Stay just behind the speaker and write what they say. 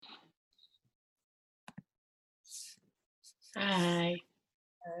Hi,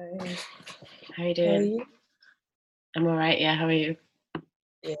 Hi, how you how are doing? you? I'm all right, yeah, how are you?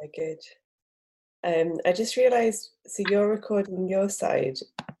 Yeah, good. I just realised, so you're recording your side.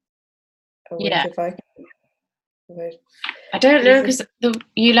 I wonder Yeah, if I I don't know please. because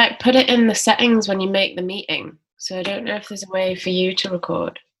you like put it in the settings when you make the meeting, so I don't know if there's a way for you to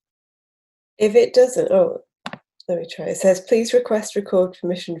record. If it doesn't, let me try. It says, please request record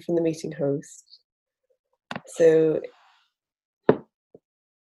permission from the meeting host. So,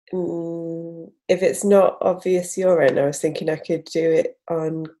 if it's not obvious your end, I was thinking I could do it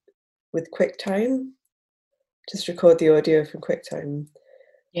on with QuickTime. Just record the audio from QuickTime,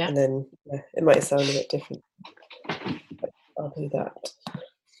 Yeah. and then it might sound a bit different. I'll do that.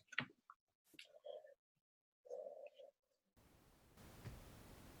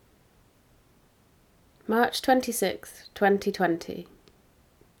 March 26th, 2020.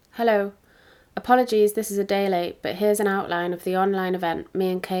 Hello. Apologies this is a day late, but here's an outline of the online event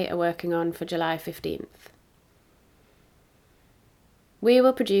me and Kate are working on for July 15th. We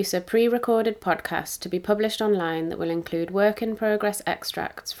will produce a pre-recorded podcast to be published online that will include work-in-progress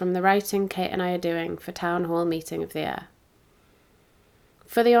extracts from the writing Kate and I are doing for Town Hall Meeting of the Year.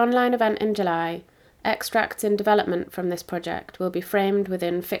 For the online event in July, extracts in development from this project will be framed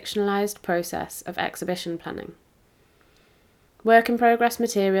within fictionalised process of exhibition planning. Work-in-progress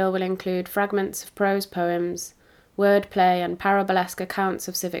material will include fragments of prose poems, wordplay and parabolesque accounts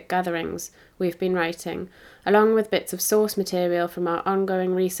of civic gatherings we've been writing, along with bits of source material from our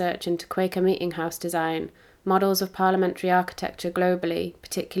ongoing research into Quaker meeting house design, models of parliamentary architecture globally,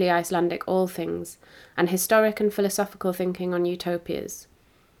 particularly Icelandic all things, and historic and philosophical thinking on utopias,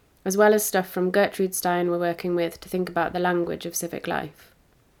 as well as stuff from Gertrude Stein we're working with to think about the language of civic life.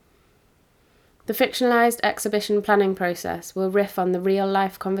 The fictionalised exhibition planning process will riff on the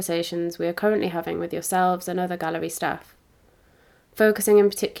real-life conversations we are currently having with yourselves and other gallery staff, focusing in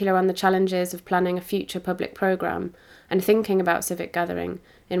particular on the challenges of planning a future public programme and thinking about civic gathering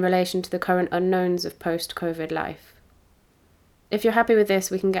in relation to the current unknowns of post-COVID life. If you're happy with this,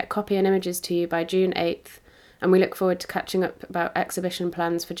 we can get copy and images to you by June 8th, and we look forward to catching up about exhibition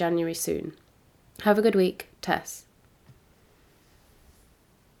plans for January soon. Have a good week, Tess.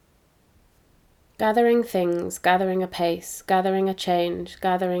 Gathering things, gathering a pace, gathering a change,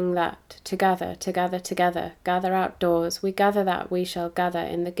 gathering that, to gather, together, gather outdoors, we gather that we shall gather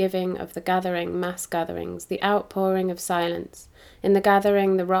in the giving of the gathering, mass gatherings, the outpouring of silence, in the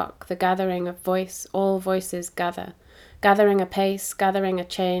gathering, the rock, the gathering of voice, all voices gather, gathering a pace, gathering a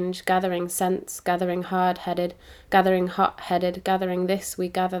change, gathering sense, gathering hard-headed, gathering hot-headed, gathering this, we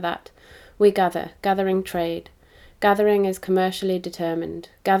gather that, we gather, gathering trade, gathering is commercially determined.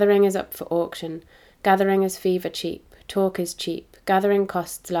 Gathering is up for auction. Gathering is fever cheap. Talk is cheap. Gathering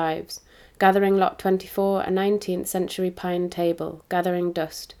costs lives. Gathering lot 24, a 19th century pine table. Gathering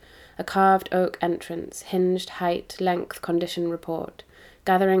dust. A carved oak entrance. Hinged height, length, condition report.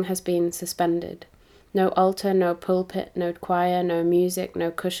 Gathering has been suspended. No altar, no pulpit, no choir, no music,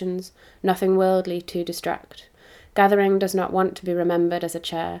 no cushions. Nothing worldly to distract. Gathering does not want to be remembered as a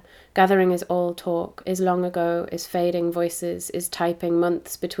chair. Gathering is all talk, is long ago, is fading voices, is typing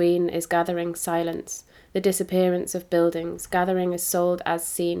months between, is gathering silence. The disappearance of buildings. Gathering is sold as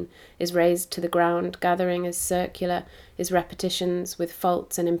seen, is razed to the ground. Gathering is circular, is repetitions with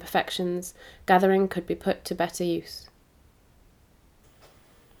faults and imperfections. Gathering could be put to better use.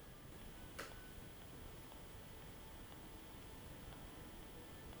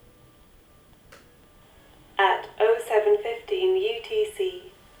 At 07:15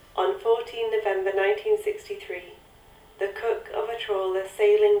 UTC on 14 November 1963, the cook of a trawler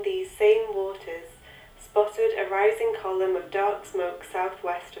sailing these same waters spotted a rising column of dark smoke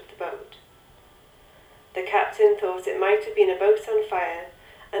southwest of the boat. The captain thought it might have been a boat on fire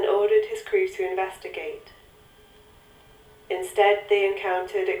and ordered his crew to investigate. Instead, they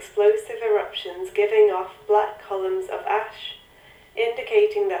encountered explosive eruptions giving off black columns of ash,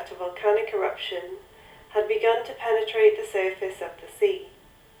 indicating that a volcanic eruption had begun to penetrate the surface of the sea.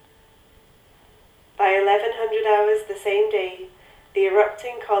 By 1100 hours the same day, the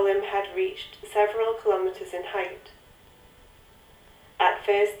erupting column had reached several kilometers in height. At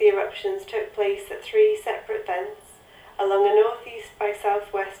first, the eruptions took place at 3 separate vents along a northeast by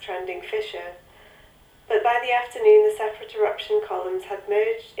southwest trending fissure, but by the afternoon the separate eruption columns had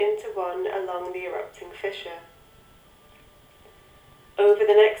merged into one along the erupting fissure. Over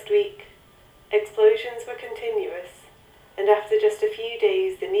the next week, explosions were continuous, and after just a few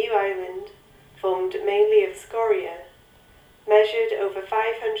days the new island, formed mainly of scoria, measured over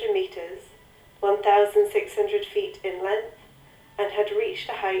 500 meters, 1,600 feet in length, and had reached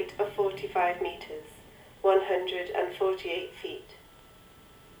a height of 45 meters, 148 feet.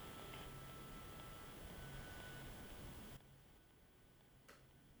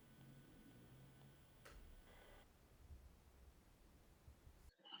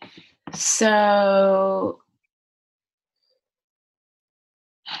 So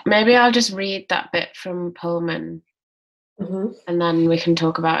maybe I'll just read that bit from Pullman, and then we can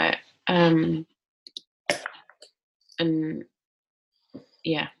talk about it. And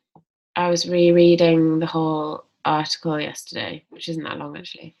yeah, I was rereading the whole article yesterday, which isn't that long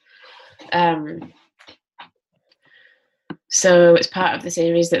actually. So it's part of the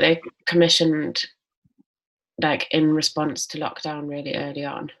series that they commissioned, like in response to lockdown really early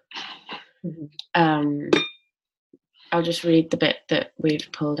on. I'll just read the bit that we've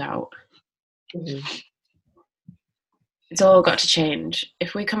pulled out. It's all got to change.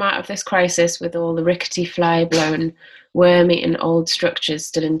 If we come out of this crisis with all the rickety, fly-blown, worm-eaten old structures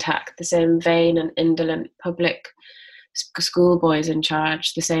still intact, the same vain and indolent public schoolboys in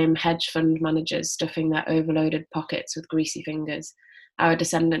charge, the same hedge fund managers stuffing their overloaded pockets with greasy fingers, our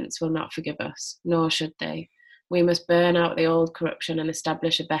descendants will not forgive us, nor should they. We must burn out the old corruption and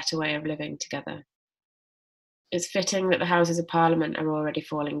establish a better way of living together. It's fitting that the Houses of Parliament are already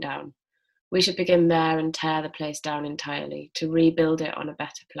falling down. We should begin there and tear the place down entirely, to rebuild it on a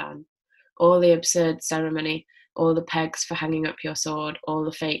better plan. All the absurd ceremony, all the pegs for hanging up your sword, all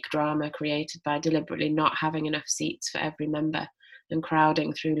the fake drama created by deliberately not having enough seats for every member and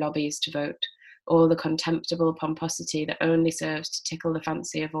crowding through lobbies to vote, all the contemptible pomposity that only serves to tickle the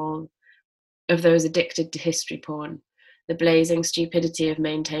fancy of all of those addicted to history porn, the blazing stupidity of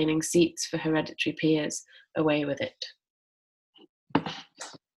maintaining seats for hereditary peers, away with it.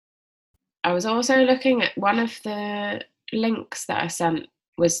 I was also looking at one of the links that I sent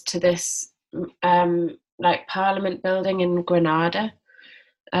was to this like Parliament building in Granada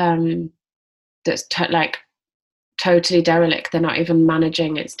that's totally derelict. They're not even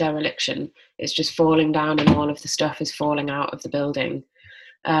managing its dereliction. It's just falling down and all of the stuff is falling out of the building.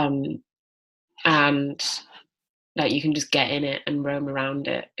 And like you can just get in it and roam around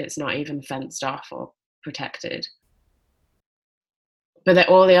it. It's not even fenced off or protected. But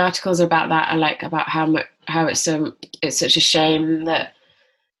all the articles about that are like about how it's such a shame that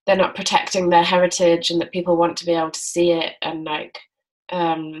they're not protecting their heritage and that people want to be able to see it, and like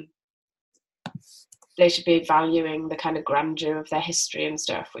they should be valuing the kind of grandeur of their history and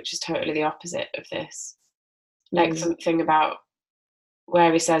stuff, which is totally the opposite of this. Like something about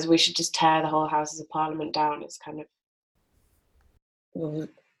where he says we should just tear the whole Houses of Parliament down. It's kind of. We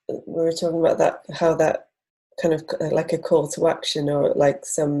were talking about that, how that kind of like a call to action, or like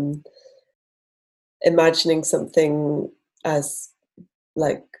some imagining something as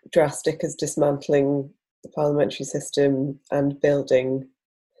like drastic as dismantling the parliamentary system and building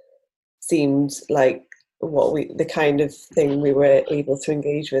seemed like the kind of thing we were able to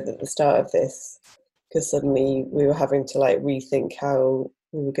engage with at the start of this, because suddenly we were having to like rethink how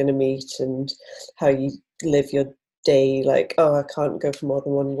we were going to meet and how you live your day. Like, oh, I can't go for more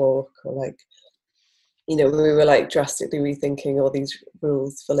than one walk, or like, you know, we were like drastically rethinking all these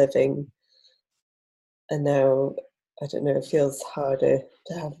rules for living. And now, I don't know, it feels harder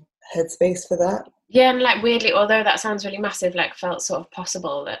to have headspace for that. Yeah, and like weirdly, although that sounds really massive, like felt sort of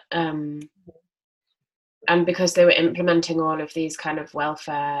possible that, and because they were implementing all of these kind of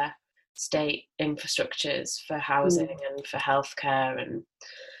welfare state infrastructures for housing and for healthcare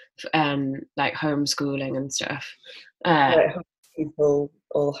and like homeschooling and stuff. Like people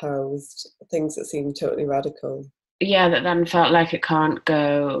all housed, things that seem totally radical. Yeah, that then felt like it can't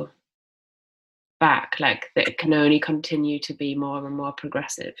go back, like that it can only continue to be more and more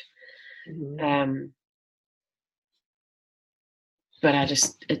progressive. But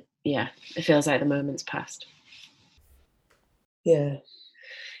it feels like the moment's passed. Yeah,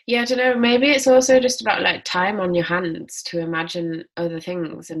 I don't know, maybe it's also just about like time on your hands to imagine other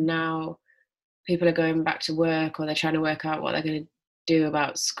things, and now people are going back to work, or they're trying to work out what they're going to do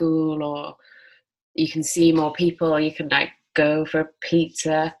about school, or you can see more people, or you can like go for a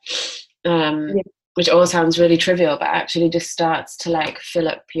pizza, which all sounds really trivial, but actually just starts to like fill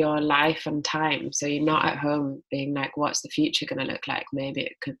up your life and time, so you're not at home being like, what's the future going to look like? Maybe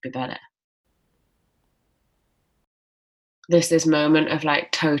it could be better. There's this moment of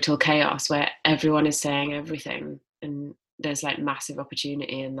like total chaos where everyone is saying everything, and there's like massive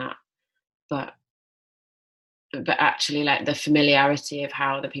opportunity in that, but actually like the familiarity of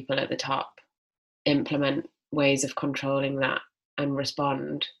how the people at the top implement ways of controlling that and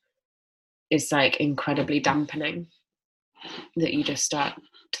respond is like incredibly dampening, that you just start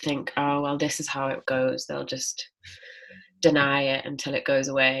to think, oh well, this is how it goes, they'll just deny it until it goes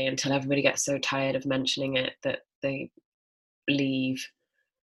away, until everybody gets so tired of mentioning it that they leave,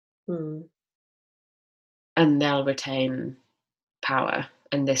 Mm. and they'll retain power,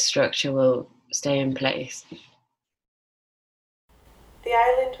 and this structure will stay in place. The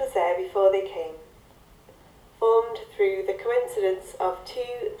island was there before they came, formed through the coincidence of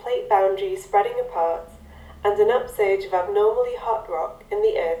two plate boundaries spreading apart and an upsurge of abnormally hot rock in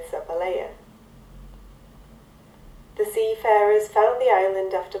the Earth's upper layer. The seafarers found the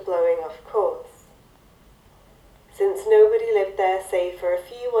island after blowing off course. Since nobody lived there save for a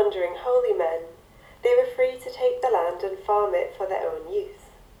few wandering holy men, they were free to take the land and farm it for their own use.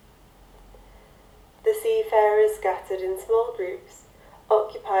 The seafarers scattered in small groups,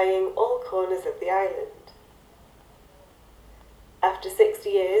 occupying all corners of the island. After 60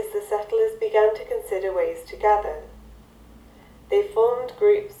 years, the settlers began to consider ways to gather. They formed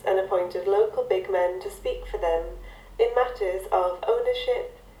groups and appointed local big men to speak for them in matters of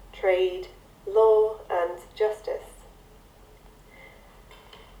ownership, trade, law, and justice.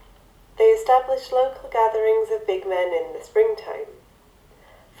 They established local gatherings of big men in the springtime.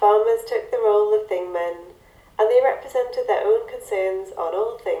 Farmers took the role of thing men, and they represented their own concerns on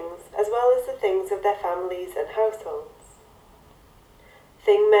all things, as well as the things of their families and households.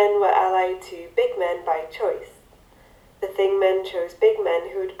 Thing men were allied to big men by choice. The thing men chose big men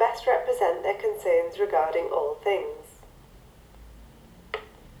who would best represent their concerns regarding all things.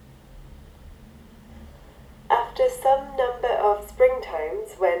 After some number of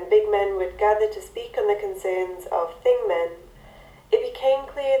springtimes, when big men would gather to speak on the concerns of thing men, it became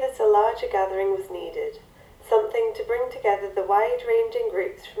clear that a larger gathering was needed, something to bring together the wide-ranging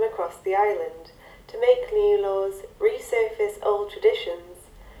groups from across the island, to make new laws, resurface old traditions,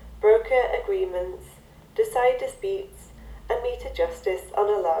 broker agreements, decide disputes, and meet a justice on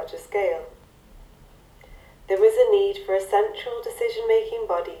a larger scale. There was a need for a central decision-making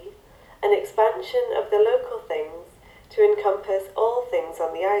body, an expansion of the local things to encompass all things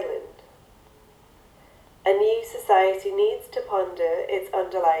on the island. A new society needs to ponder its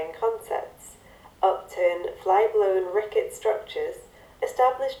underlying concepts, upturn fly-blown ricket structures,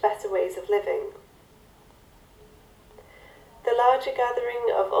 establish better ways of living. The larger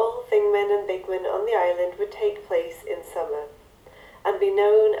gathering of all thingmen and bigmen on the island would take place in summer, and be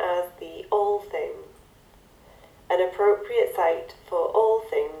known as the All Thing. An appropriate site for all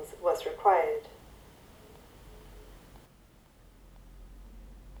things was required.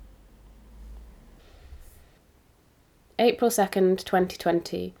 April 2nd,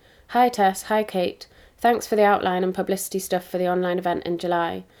 2020. Hi Tess, hi Kate. Thanks for the outline and publicity stuff for the online event in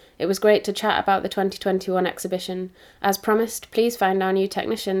July. It was great to chat about the 2021 exhibition. As promised, please find our new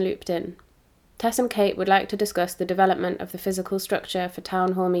technician looped in. Tess and Kate would like to discuss the development of the physical structure for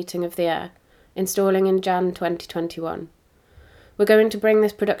Town Hall Meeting of the Air, installing in Jan 2021. We're going to bring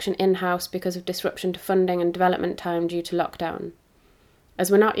this production in-house because of disruption to funding and development time due to lockdown. As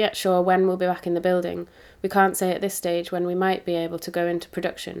we're not yet sure when we'll be back in the building, we can't say at this stage when we might be able to go into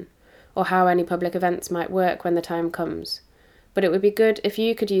production, or how any public events might work when the time comes. But it would be good if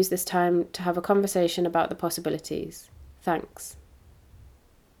you could use this time to have a conversation about the possibilities. Thanks.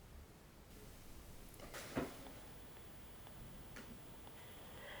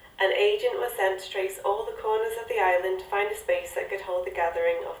 An agent was sent to trace all the corners of the island to find a space that could hold the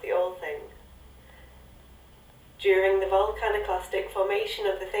gathering of the All Thing. During the volcaniclastic formation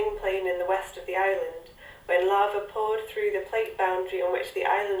of the Thing Plain in the west of the island, when lava poured through the plate boundary on which the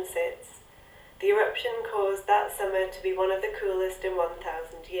island sits, the eruption caused that summer to be one of the coolest in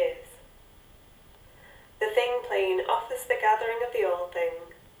 1,000 years. The Thing Plain offers the gathering of the All Thing,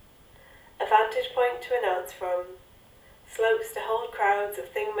 a vantage point to announce from, slopes to hold crowds of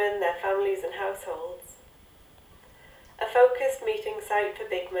thingmen, their families and households, a focused meeting site for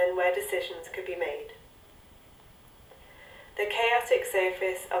bigmen where decisions could be made. The chaotic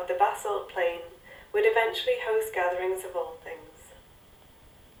surface of the basalt plain would eventually host gatherings of all things.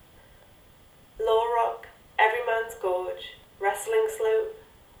 Law Rock, Everyman's Gorge, Wrestling Slope,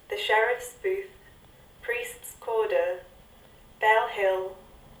 the Sheriff's Booth, Priest's Corder, Bell Hill,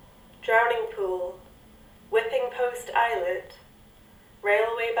 Drowning Pool, Whipping Post Islet,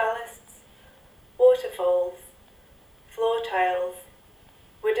 railway ballasts, waterfalls, floor tiles,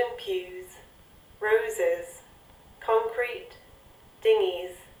 wooden pews, roses, concrete,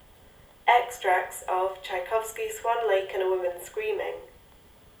 dinghies, extracts of Tchaikovsky's Swan Lake and a Woman Screaming,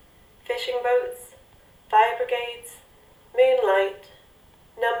 fishing boats, fire brigades, moonlight,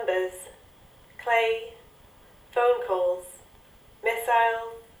 numbers, clay, phone calls,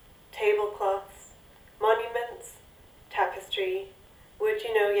 missiles, tablecloths, monuments, tapestry, would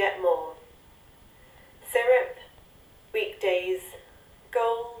you know yet more? Syrup, wheat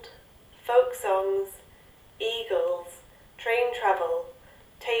songs, eagles, train travel,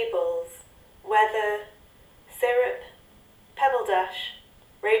 tables, weather, syrup, pebble dash,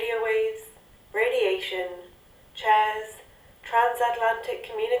 radio waves, radiation, chairs, transatlantic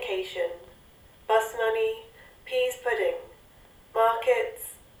communication, bus money, peas pudding,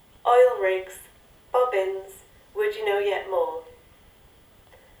 markets, oil rigs, bobbins, would you know yet more?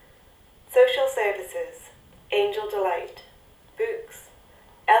 Social services, angel delight, books,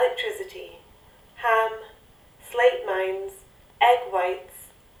 electricity, ham, slate mines, egg whites,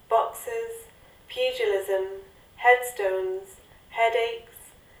 boxes, pugilism, headstones,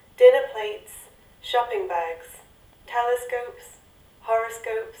 headaches, dinner plates, shopping bags, telescopes,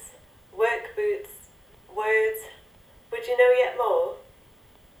 horoscopes, work boots, words, would you know yet more?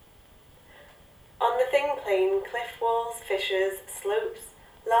 On the Thing Plain, cliff walls, fissures, slopes,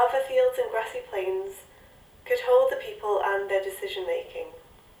 lava fields and grassy plains could hold the people and their decision-making.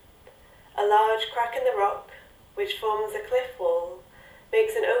 A large crack in the rock, which forms a cliff wall,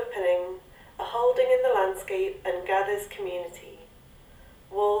 makes an opening, a holding in the landscape and gathers community.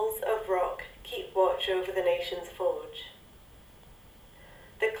 Walls of rock keep watch over the nation's forge.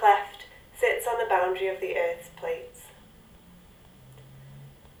 The cleft sits on the boundary of the earth's plates.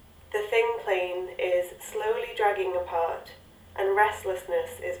 The Thing Plain is slowly dragging apart, and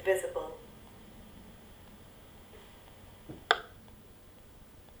restlessness is visible.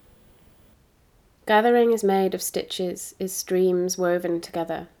 Gathering is made of stitches, is streams woven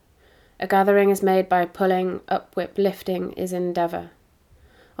together. A gathering is made by pulling, upwhip lifting is endeavour.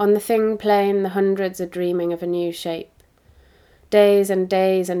 On the Thing Plain the hundreds are dreaming of a new shape. Days and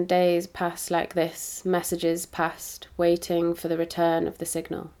days and days pass like this, messages passed, waiting for the return of the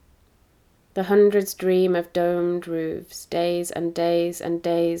signal. The hundreds dream of domed roofs, days and days and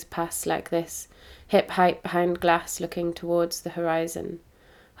days pass like this, hip-hype behind glass looking towards the horizon.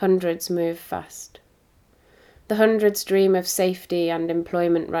 Hundreds move fast. The hundreds dream of safety and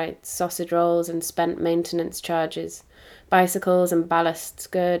employment rights, sausage rolls and spent maintenance charges, bicycles and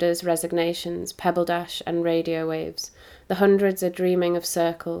ballasts, girders, resignations, pebble dash and radio waves. The hundreds are dreaming of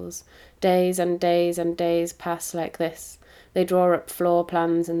circles. Days and days and days pass like this. They draw up floor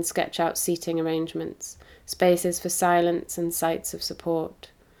plans and sketch out seating arrangements, spaces for silence and sites of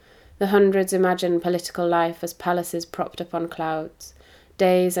support. The hundreds imagine political life as palaces propped up on clouds.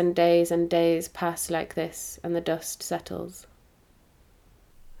 Days and days and days pass like this, and the dust settles.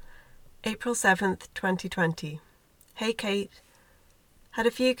 April 7th, 2020. Hey Kate. Had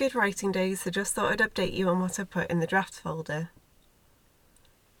a few good writing days, so just thought I'd update you on what I put in the drafts folder.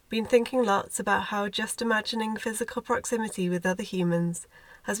 Been thinking lots about how just imagining physical proximity with other humans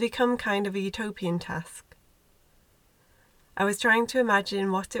has become kind of a utopian task. I was trying to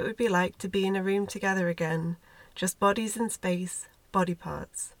imagine what it would be like to be in a room together again, just bodies in space, body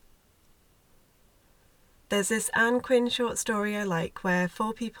parts. There's this Anne Quinn short story I like where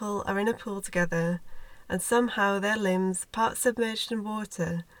 4 people are in a pool together and somehow their limbs, part submerged in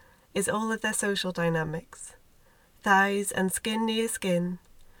water, is all of their social dynamics. Thighs and skin near skin.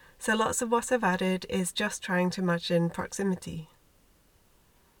 So lots of what I've added is just trying to imagine proximity.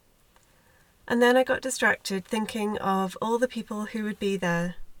 And then I got distracted thinking of all the people who would be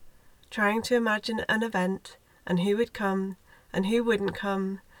there, trying to imagine an event and who would come and who wouldn't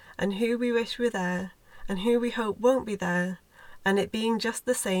come and who we wish were there and who we hope won't be there, and it being just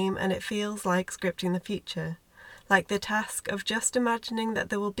the same, and it feels like scripting the future, like the task of just imagining that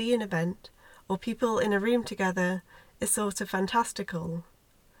there will be an event or people in a room together is sort of fantastical.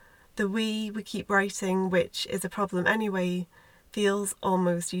 The we keep writing, which is a problem anyway, feels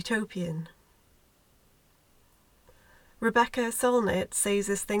almost utopian. Rebecca Solnit says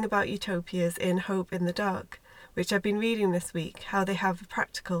this thing about utopias in Hope in the Dark, which I've been reading this week, how they have a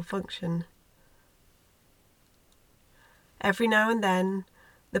practical function. Every now and then,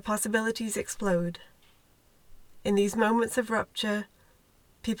 the possibilities explode. In these moments of rupture,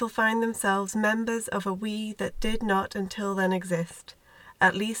 people find themselves members of a we that did not until then exist,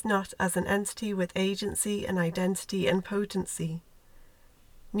 at least not as an entity with agency and identity and potency.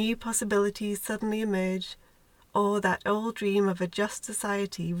 New possibilities suddenly emerge, or that old dream of a just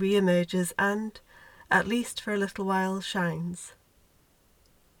society re-emerges and, at least for a little while, shines.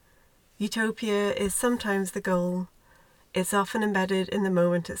 Utopia is sometimes the goal. It's often embedded in the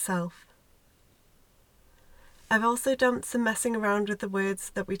moment itself. I've also dumped some messing around with the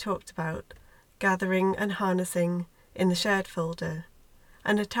words that we talked about, gathering and harnessing, in the shared folder,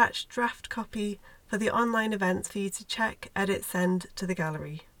 and attached draft copy for the online events for you to check, edit, send to the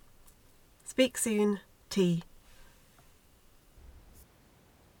gallery. Speak soon, T.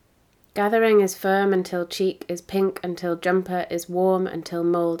 Gathering is firm until cheek is pink, until jumper is warm, until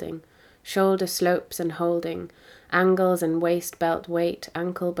moulding. shoulder slopes and holding, angles and waist belt weight,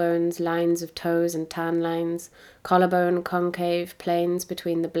 ankle bones, lines of toes and tan lines, collarbone concave, planes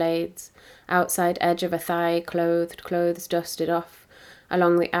between the blades, outside edge of a thigh clothed, clothes dusted off,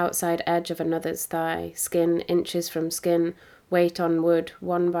 along the outside edge of another's thigh, skin inches from skin, weight on wood,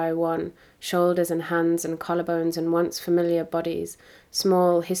 one by one, shoulders and hands and collarbones and once familiar bodies,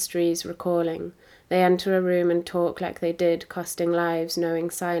 small histories recalling. They enter a room and talk like they did, costing lives, knowing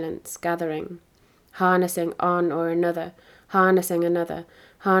silence, gathering. Harnessing on or another, harnessing another,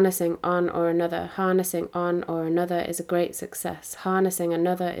 harnessing on or another, harnessing on or another is a great success. Harnessing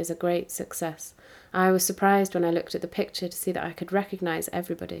another is a great success. I was surprised when I looked at the picture to see that I could recognise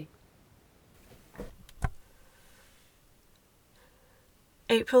everybody.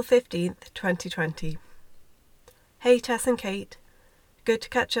 April 15th, 2020. Hey Tess and Kate. Good to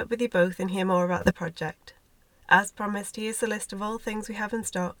catch up with you both and hear more about the project. As promised, here's a list of all things we have in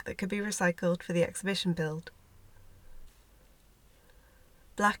stock that could be recycled for the exhibition build.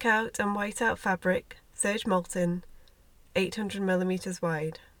 Blackout and whiteout fabric, serge molten, 800mm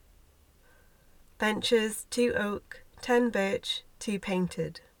wide. Benches, 2 oak, 10 birch, 2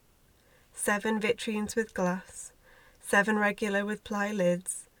 painted. 7 vitrines with glass, 7 regular with ply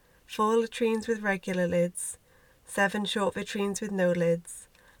lids, 4 latrines with regular lids, 7 short vitrines with no lids,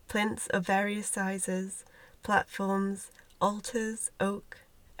 plinths of various sizes, platforms, altars, oak,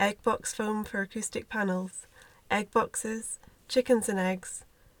 egg box foam for acoustic panels, egg boxes, chickens and eggs,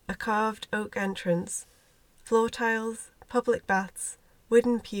 a carved oak entrance, floor tiles, public baths,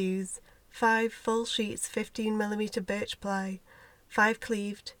 wooden pews, 5 full sheets 15mm birch ply, 5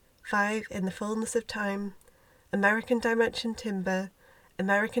 cleaved, 5 in the fullness of time, American dimension timber,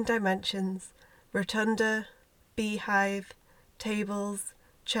 American dimensions, rotunda, beehive, tables,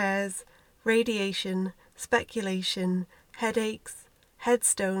 chairs, radiation, speculation, headaches,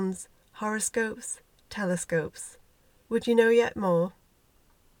 headstones, horoscopes, telescopes. Would you know yet more?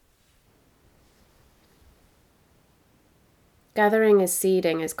 Gathering is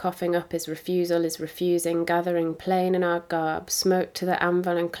seeding, is coughing up, is refusal, is refusing, gathering plain in our garb, smote to the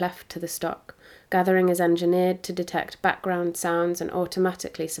anvil and cleft to the stock. Gathering is engineered to detect background sounds and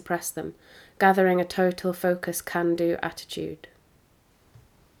automatically suppress them. Gathering a total focus can-do attitude.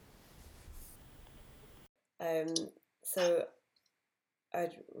 So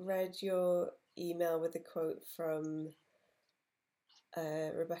I'd read your email with a quote from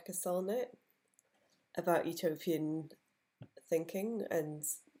Rebecca Solnit about utopian thinking and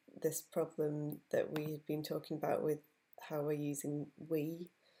this problem that we had been talking about with how we're using we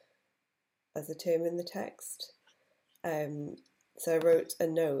as a term in the text. So I wrote a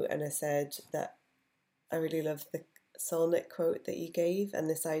note and I said that I really loved the Solnit quote that you gave and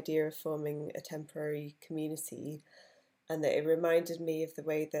this idea of forming a temporary community, and that it reminded me of the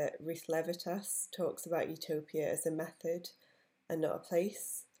way that Ruth Levitas talks about utopia as a method and not a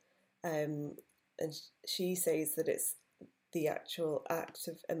place. And she says that it's the actual act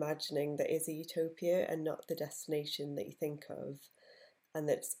of imagining that is a utopia and not the destination that you think of, and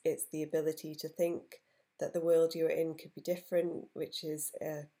that it's the ability to think that the world you're in could be different, which is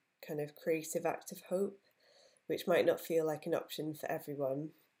a kind of creative act of hope, which might not feel like an option for everyone.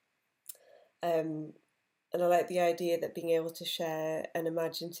 And I like the idea that being able to share an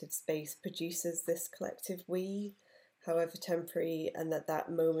imaginative space produces this collective we, however temporary, and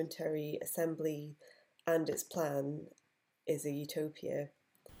that momentary assembly and its plan is a utopia.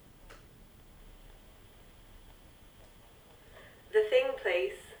 The Thing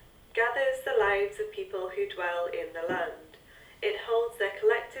Place gathers the lives of people who dwell in the land. It holds their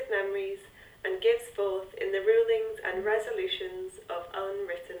collective memories and gives forth in the rulings and resolutions of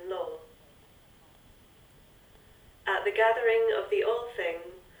unwritten law. At the gathering of the All Thing,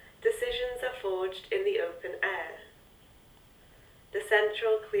 decisions are forged in the open air. The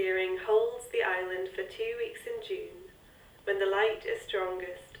central clearing holds the island for 2 weeks in June, when the light is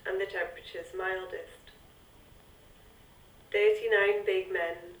strongest and the temperatures mildest. 39 big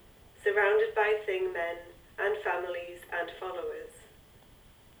men, surrounded by thing men and families and followers.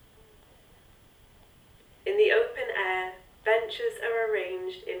 In the open air, benches are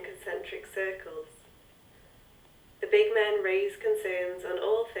arranged in concentric circles. The big men raise concerns on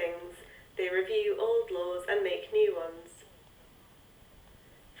all things, they review old laws and make new ones.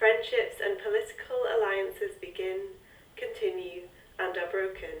 Friendships and political alliances begin, continue, and are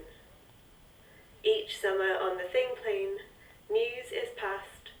broken. Each summer on the Thing Plane, news is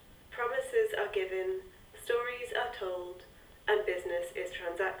passed, promises are given, stories are told, and business is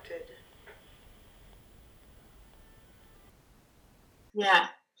transacted. Yeah,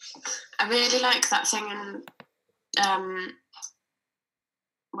 I really like that thing in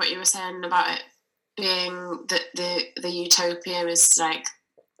what you were saying about it being that the utopia is like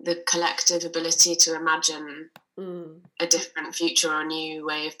the collective ability to imagine a different future or a new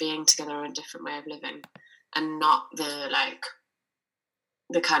way of being together or a different way of living, and not the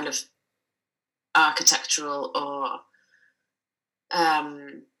kind of architectural or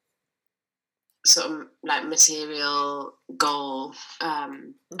sort of like material goal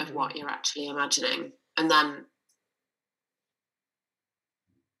of what you're actually imagining. And then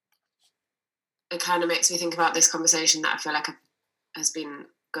it kind of makes me think about this conversation that I feel like has been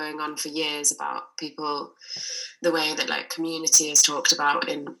going on for years about people, the way that like community is talked about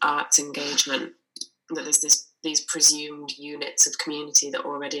in arts engagement, that there's these presumed units of community that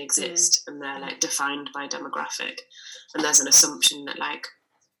already exist and they're like defined by demographic, and there's an assumption that like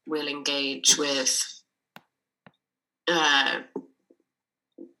we'll engage with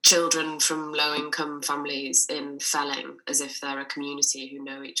children from low-income families in Felling as if they're a community who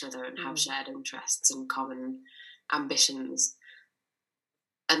know each other and have shared interests and common ambitions.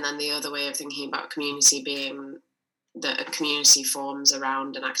 And then the other way of thinking about community being that a community forms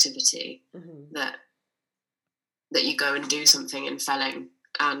around an activity, that you go and do something in Felling,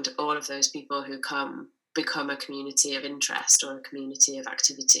 and all of those people who come become a community of interest or a community of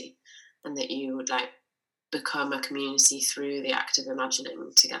activity, and that you would like become a community through the act of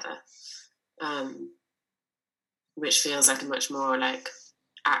imagining together, which feels like a much more like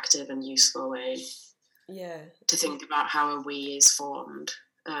active and useful way to think about how a we is formed.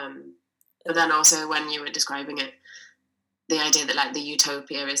 But then also when you were describing it, the idea that like the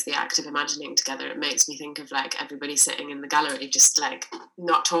utopia is the act of imagining together, it makes me think of like everybody sitting in the gallery just like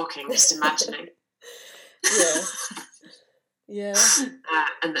not talking, just imagining.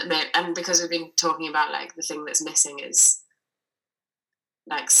 And because we've been talking about like the thing that's missing is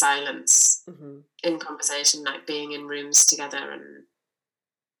like silence in conversation, like being in rooms together,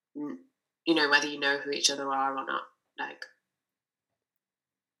 and you know, whether you know who each other are or not, like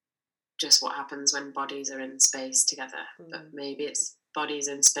just what happens when bodies are in space together. But maybe it's bodies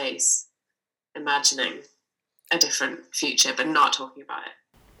in space imagining a different future but not talking about it.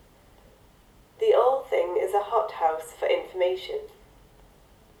 The All Thing is a hothouse for information.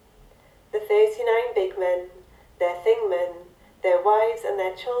 The 39 big men, their thingmen, their wives and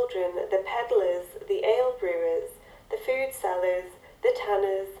their children, the peddlers, the ale brewers, the food sellers, the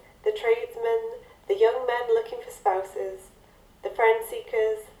tanners, the tradesmen, the young men looking for spouses, the friend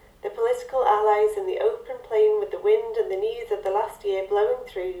seekers, the political allies in the open plain with the wind and the news of the last year blowing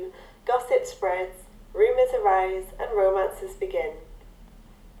through, gossip spreads, rumours arise, and romances begin.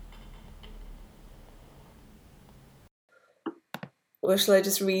 Well, shall I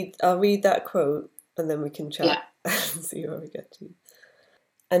just read? I'll read that quote and then we can chat and see where we get to.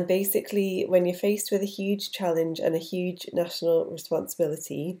 And basically, when you're faced with a huge challenge and a huge national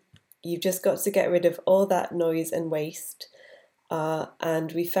responsibility, you've just got to get rid of all that noise and waste.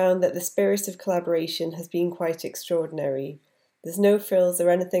 And we found that the spirit of collaboration has been quite extraordinary. There's no frills or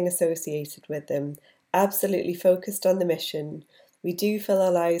anything associated with them. Absolutely focused on the mission. We do fill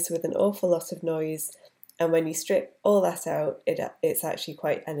our lives with an awful lot of noise, and when you strip all that out, it's actually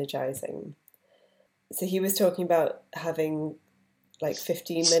quite energising. So he was talking about having like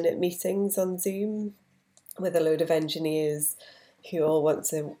 15-minute meetings on Zoom with a load of engineers who all want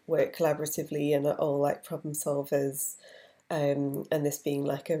to work collaboratively and are all like problem solvers. And this being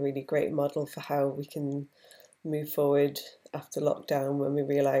like a really great model for how we can move forward after lockdown, when we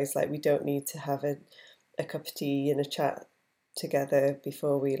realise like we don't need to have a cup of tea and a chat together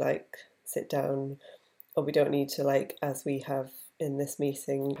before we like sit down, or we don't need to like, as we have in this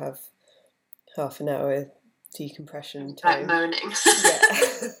meeting, have half an hour decompression time. Like moaning.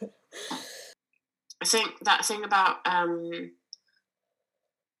 I think that thing about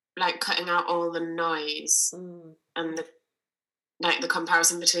like cutting out all the noise and the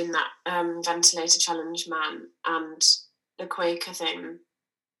comparison between that ventilator challenge man and the Quaker thing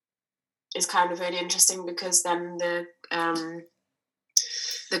is kind of really interesting, because then the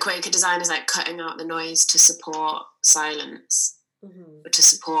Quaker design is like cutting out the noise to support silence, to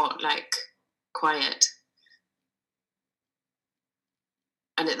support like quiet,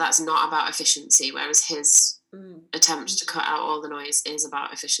 and that's not about efficiency, whereas his attempt to cut out all the noise is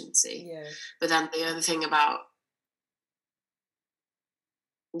about efficiency. But then the other thing about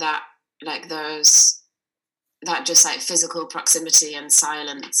that, like there's that just like physical proximity and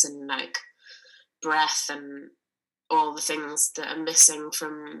silence and like breath and all the things that are missing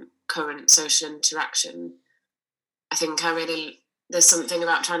from current social interaction. I think there's something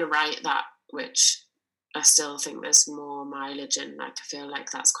about trying to write that which I still think there's more mileage in. Like I feel like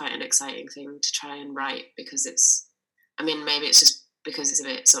that's quite an exciting thing to try and write, because maybe it's just because it's a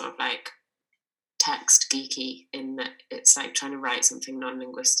bit sort of like text geeky in that it's like trying to write something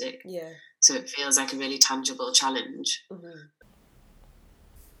non-linguistic. Yeah. So it feels like a really tangible challenge. Mm-hmm.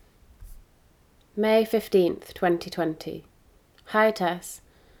 May 15th, 2020. Hi, Tess.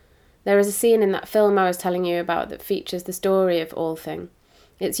 There is a scene in that film I was telling you about that features the story of Althing.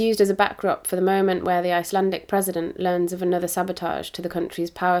 It's used as a backdrop for the moment where the Icelandic president learns of another sabotage to the country's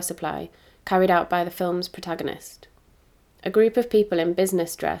power supply, carried out by the film's protagonist. A group of people in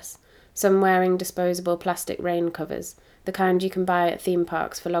business dress, some wearing disposable plastic rain covers, the kind you can buy at theme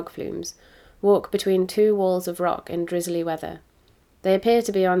parks for log flumes, walk between two walls of rock in drizzly weather. They appear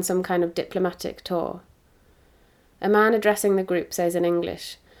to be on some kind of diplomatic tour. A man addressing the group says in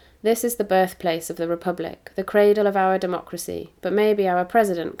English, "This is the birthplace of the Republic, the cradle of our democracy, but maybe our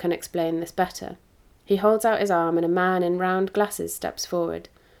president can explain this better." He holds out his arm and a man in round glasses steps forward,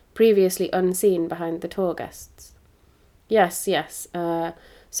 previously unseen behind the tour guests. Yes,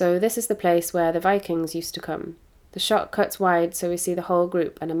 so this is the place where the Vikings used to come. The shot cuts wide so we see the whole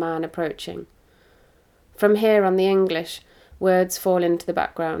group and a man approaching. From here on the English, words fall into the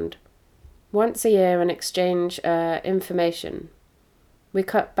background. Once a year and exchange information. We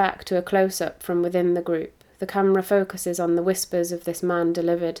cut back to a close-up from within the group. The camera focuses on the whispers of this man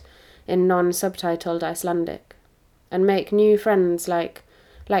delivered in non-subtitled Icelandic. And make new friends like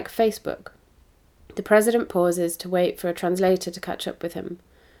Facebook. The president pauses to wait for a translator to catch up with him.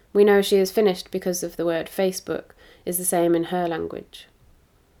 We know she is finished because of the word Facebook is the same in her language.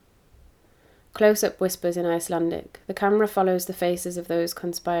 Close-up whispers in Icelandic. The camera follows the faces of those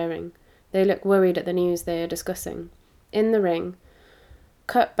conspiring. They look worried at the news they are discussing. In the ring,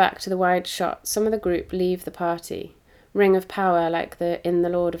 cut back to the wide shot, some of the group leave the party. Ring of power like in The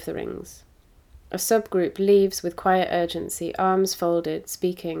Lord of the Rings. A subgroup leaves with quiet urgency, arms folded,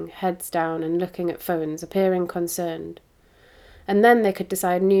 speaking, heads down and looking at phones, appearing concerned. And then they could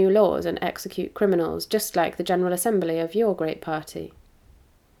decide new laws and execute criminals, just like the General Assembly of your great party.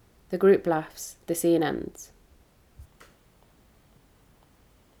 The group laughs. The scene ends.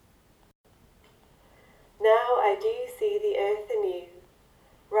 Now I do see the earth anew,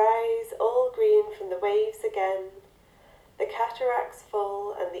 rise all green from the waves again, the cataracts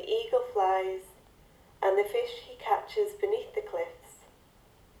full and the eagle flies, and the fish he catches beneath the cliffs.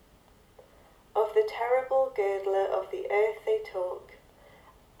 Of the terrible girdler of the earth they talk,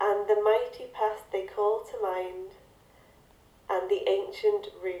 and the mighty past they call to mind, and the ancient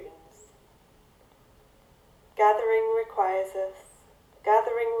runes. Gathering requires us,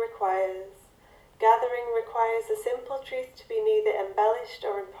 gathering requires a simple truth to be neither embellished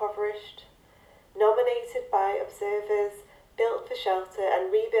or impoverished, nominated by observers, built for shelter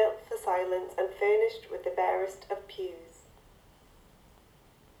and rebuilt for silence, and furnished with the barest of pews.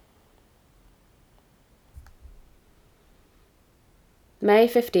 May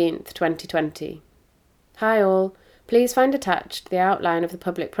 15th, 2020. Hi all. Please find attached the outline of the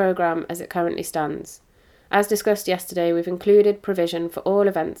public programme as it currently stands. As discussed yesterday, we've included provision for all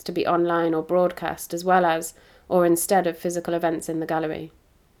events to be online or broadcast as well as, or instead of, physical events in the gallery.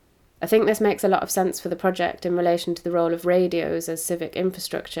 I think this makes a lot of sense for the project in relation to the role of radios as civic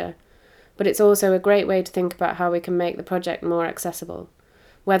infrastructure, but it's also a great way to think about how we can make the project more accessible,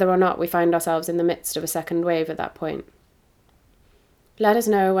 whether or not we find ourselves in the midst of a second wave at that point. Let us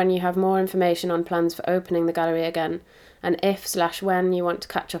know when you have more information on plans for opening the gallery again, and if/when you want to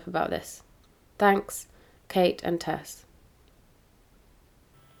catch up about this. Thanks, Kate and Tess.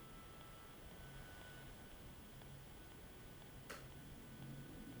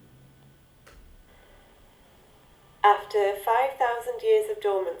 After 5,000 years of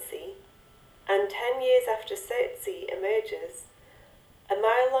dormancy, and 10 years after Surtsey emerges, a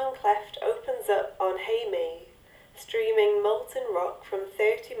mile-long cleft opens up on Hay, streaming molten rock from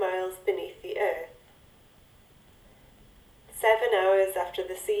 30 miles beneath the earth. 7 hours after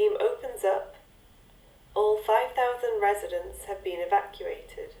the seam opens up, all 5,000 residents have been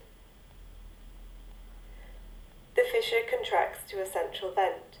evacuated. The fissure contracts to a central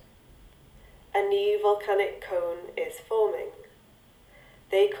vent. A new volcanic cone is forming.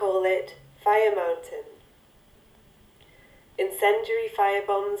 They call it Fire Mountain. Incendiary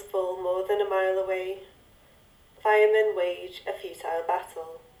firebombs fall more than a mile away. Firemen wage a futile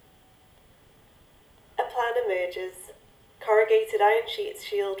battle. A plan emerges. Corrugated iron sheets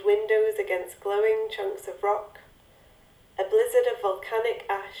shield windows against glowing chunks of rock. A blizzard of volcanic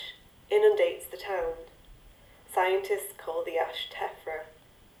ash inundates the town. Scientists call the ash tephra.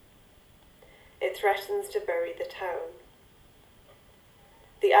 It threatens to bury the town.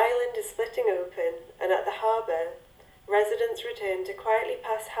 The island is splitting open, and at the harbour, residents return to quietly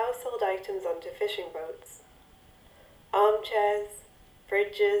pass household items onto fishing boats. Armchairs,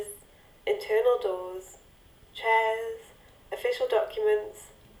 fridges, internal doors, chairs, official documents,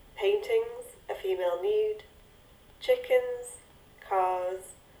 paintings, a female nude, chickens,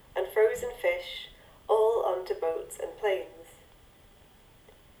 cars, and frozen fish, all onto boats and planes.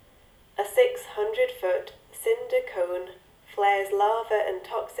 A 600-foot cinder cone flares lava and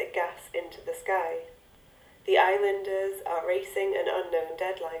toxic gas into the sky. The islanders are racing an unknown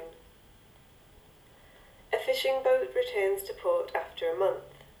deadline. A fishing boat returns to port after a month.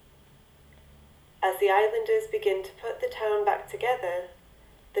 As the islanders begin to put the town back together,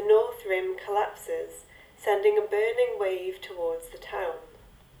 the north rim collapses, sending a burning wave towards the town.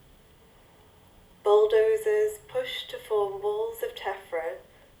 Bulldozers push to form walls of tephra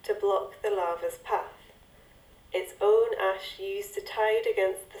to block the lava's path, its own ash used to tide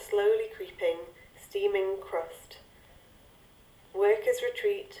against the slowly creeping, steaming crust. Workers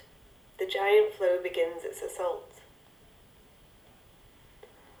retreat, the giant flow begins its assault.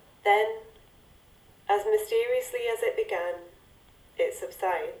 Then, as mysteriously as it began, it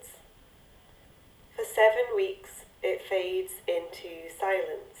subsides. For 7 weeks, it fades into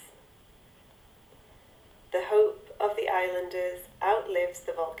silence. The hope of the islanders outlives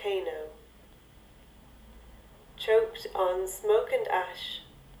the volcano. Choked on smoke and ash,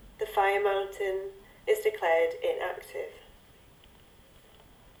 the fire mountain is declared inactive.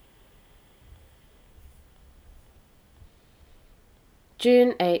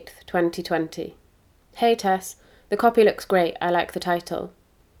 June 8th, 2020. Hey Tess, the copy looks great, I like the title.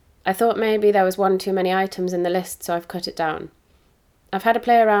 I thought maybe there was one too many items in the list, so I've cut it down. I've had a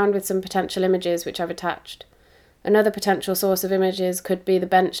play around with some potential images which I've attached. Another potential source of images could be the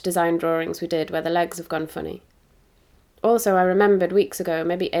bench design drawings we did where the legs have gone funny. Also, I remembered weeks ago,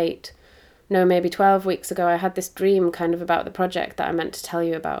 maybe 12 weeks ago, I had this dream kind of about the project that I meant to tell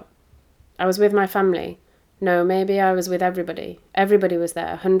you about. I was with my family. No, maybe I was with everybody. Everybody was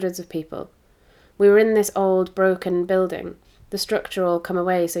there, hundreds of people. We were in this old, broken building. The structure all come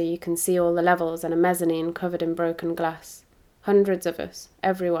away so you can see all the levels and a mezzanine covered in broken glass. Hundreds of us,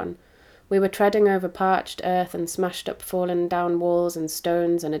 everyone. We were treading over parched earth and smashed up fallen down walls and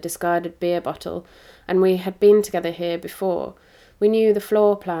stones and a discarded beer bottle, and we had been together here before. We knew the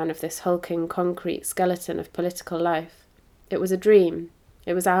floor plan of this hulking concrete skeleton of political life. It was a dream.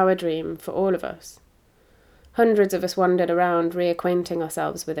 It was our dream, for all of us. Hundreds of us wandered around, reacquainting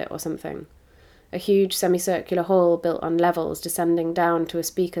ourselves with it or something. A huge semicircular hall built on levels descending down to a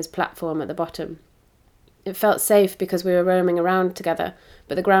speaker's platform at the bottom. It felt safe because we were roaming around together,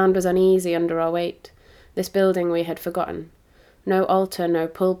 but the ground was uneasy under our weight. This building we had forgotten. No altar, no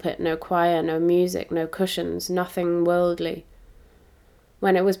pulpit, no choir, no music, no cushions, nothing worldly.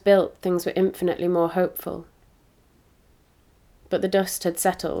 When it was built, things were infinitely more hopeful. But the dust had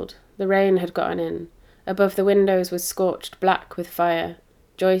settled. The rain had gotten in. Above the windows was scorched black with fire,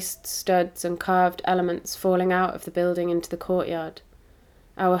 joists, studs, and carved elements falling out of the building into the courtyard.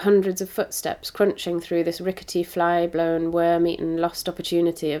 Our hundreds of footsteps crunching through this rickety, fly-blown, worm-eaten, lost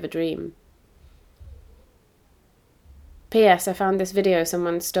opportunity of a dream. P.S. I found this video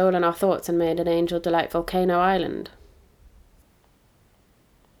someone's stolen our thoughts and made an Angel Delight volcano island.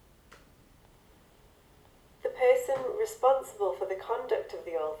 The person responsible for the conduct of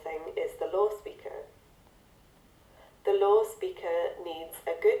the whole thing is the law speaker. The law speaker needs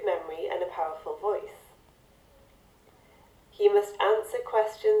a good memory and a powerful voice. He must answer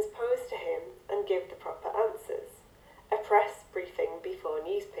questions posed to him and give the proper answers, a press briefing before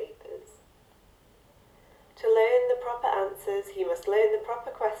newspapers. To learn the proper answers, he must learn the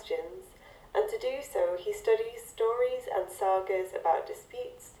proper questions, and to do so he studies stories and sagas about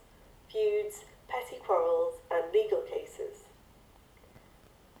disputes, feuds, petty quarrels, and legal cases.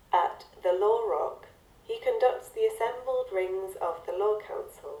 At the Law Rock, he conducts the assembled rings of the Law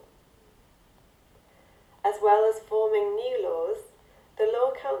Council. As well as forming new laws, the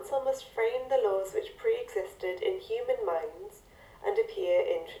Law Council must frame the laws which pre-existed in human minds and appear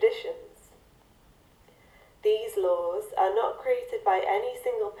in traditions. These laws are not created by any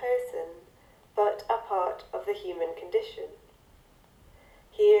single person, but are part of the human condition.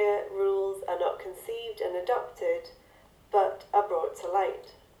 Here, rules are not conceived and adopted, but are brought to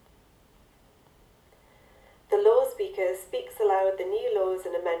light. The law speaker speaks aloud the new laws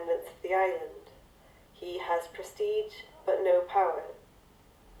and amendments of the island. He has prestige, but no power.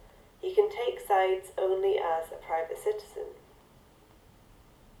 He can take sides only as a private citizen.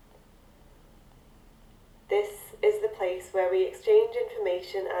 This is the place where we exchange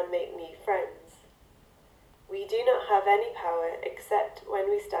information and make new friends. We do not have any power except when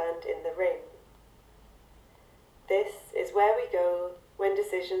we stand in the ring. This is where we go when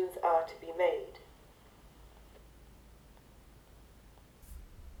decisions are to be made.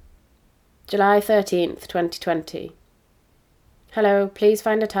 July 13th, 2020. Hello, please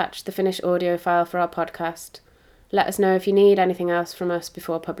find attached the finished audio file for our podcast. Let us know if you need anything else from us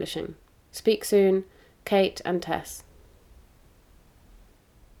before publishing. Speak soon, Kate and Tess.